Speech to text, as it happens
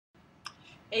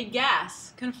A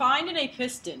gas confined in a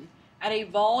piston at a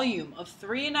volume of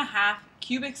 3.5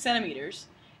 cubic centimeters,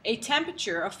 a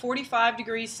temperature of 45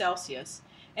 degrees Celsius,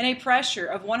 and a pressure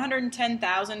of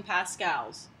 110,000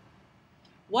 pascals.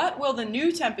 What will the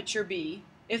new temperature be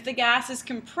if the gas is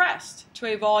compressed to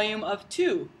a volume of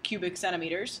 2 cubic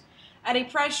centimeters at a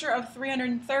pressure of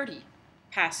 330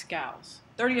 pascals,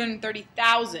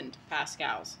 330,000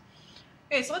 pascals?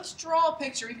 Okay, so let's draw a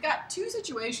picture. We've got two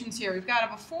situations here. We've got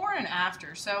a before and an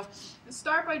after. So let's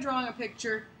start by drawing a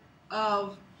picture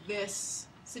of this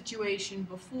situation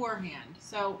beforehand.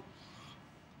 So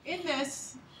in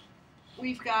this,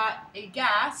 we've got a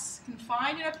gas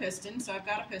confined in a piston. So I've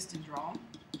got a piston drawn.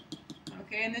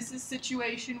 Okay, and this is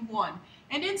situation one.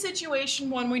 And in situation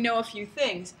one, we know a few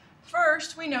things.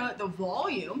 First, we know that the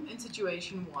volume in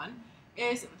situation one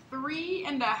is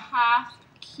 3.5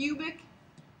 cubic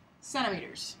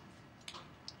centimeters.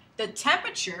 The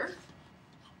temperature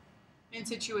in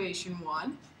situation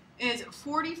one is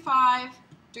 45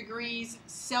 degrees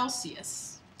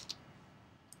Celsius.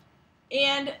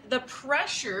 And the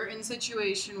pressure in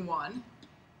situation one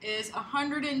is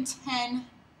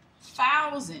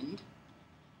 110,000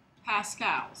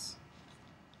 pascals.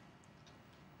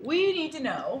 We need to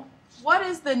know what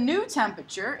is the new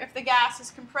temperature if the gas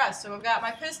is compressed. So I've got my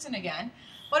piston again,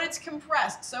 but it's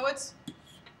compressed, so it's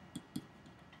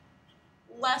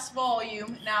less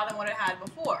volume now than what it had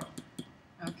before.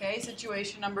 Okay,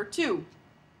 situation number two.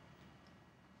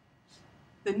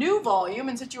 The new volume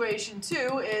in situation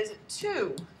two is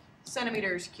 2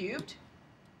 centimeters cubed.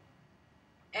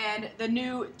 And the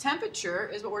new temperature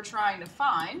is what we're trying to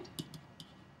find.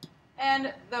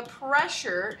 And the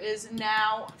pressure is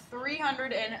now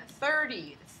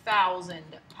 330,000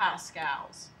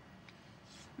 pascals.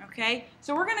 Okay,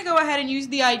 so we're going to go ahead and use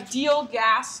the ideal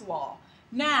gas law.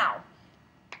 Now,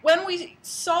 when we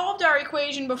solved our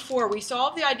equation before, we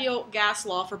solved the ideal gas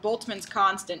law for Boltzmann's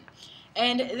constant.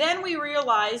 And then we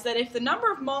realized that if the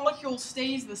number of molecules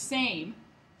stays the same,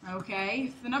 okay,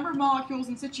 if the number of molecules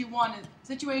in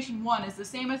situation one is the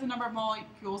same as the number of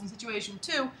molecules in situation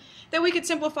two, then we could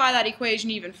simplify that equation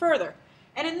even further.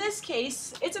 And in this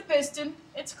case, it's a piston,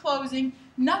 it's closing,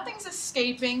 nothing's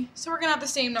escaping, so we're going to have the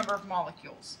same number of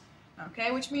molecules. Okay,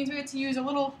 which means we get to use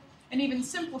an even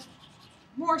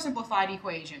more simplified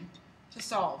equation to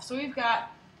solve. So we've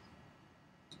got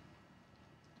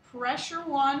pressure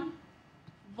 1,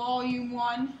 volume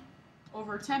 1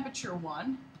 over temperature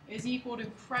 1 is equal to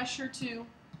pressure 2,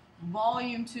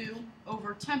 volume 2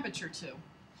 over temperature 2.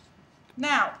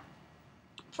 Now,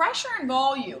 pressure and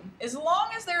volume, as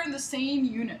long as they're in the same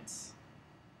units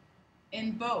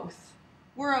in both,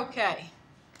 we're okay.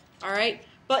 All right?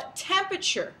 But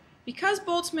temperature, because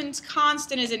Boltzmann's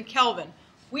constant is in Kelvin,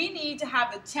 we need to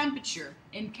have the temperature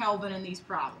in Kelvin in these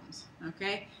problems.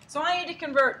 Okay? So I need to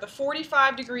convert the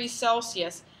 45 degrees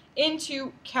Celsius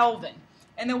into Kelvin.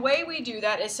 And the way we do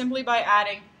that is simply by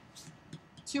adding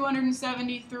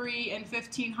 273 and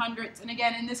 1500ths. And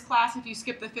again, in this class, if you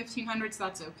skip the 1500ths,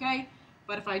 that's okay.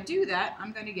 But if I do that,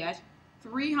 I'm going to get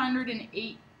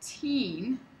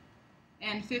 318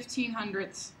 and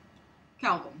 1500ths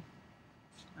Kelvin.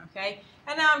 Okay?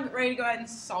 And now I'm ready to go ahead and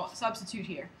substitute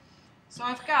here. So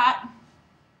I've got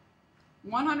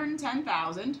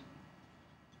 110,000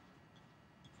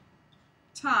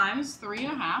 times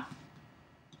 3.5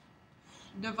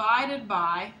 divided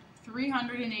by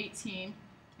 318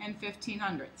 and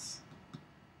 1500ths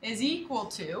is equal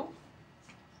to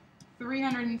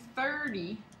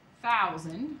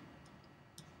 330,000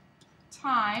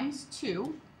 times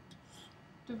 2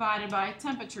 divided by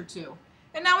temperature 2.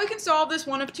 And now we can solve this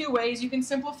one of two ways. You can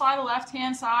simplify the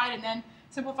left-hand side and then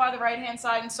simplify the right-hand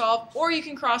side and solve, or you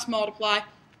can cross-multiply.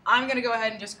 I'm going to go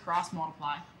ahead and just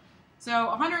cross-multiply. So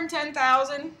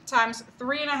 110,000 times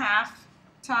 3.5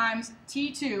 times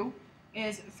T2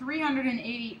 is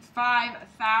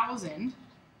 385,000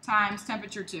 times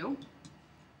temperature 2.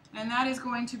 And that is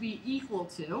going to be equal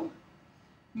to,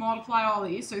 multiply all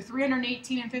these, so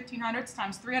 318 and 1500ths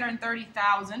times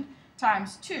 330,000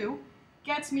 times 2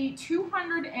 gets me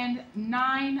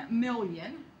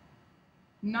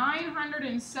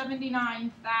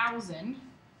 209,979,000.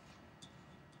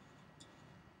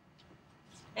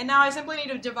 And now I simply need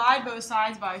to divide both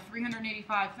sides by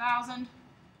 385,000.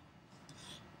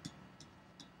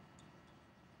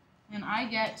 And I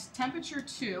get temperature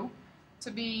 2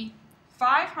 to be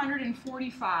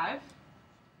 545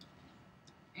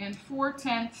 and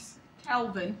 4/10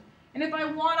 Kelvin. And if I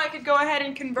want, I could go ahead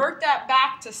and convert that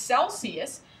back to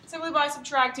Celsius simply by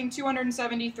subtracting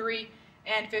 273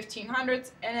 and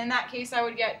 1500ths. And in that case, I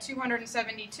would get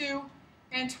 272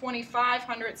 and 25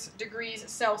 hundredths degrees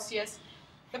Celsius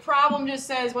The problem just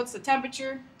says what's the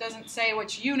temperature, doesn't say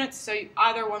which units, so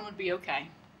either one would be okay.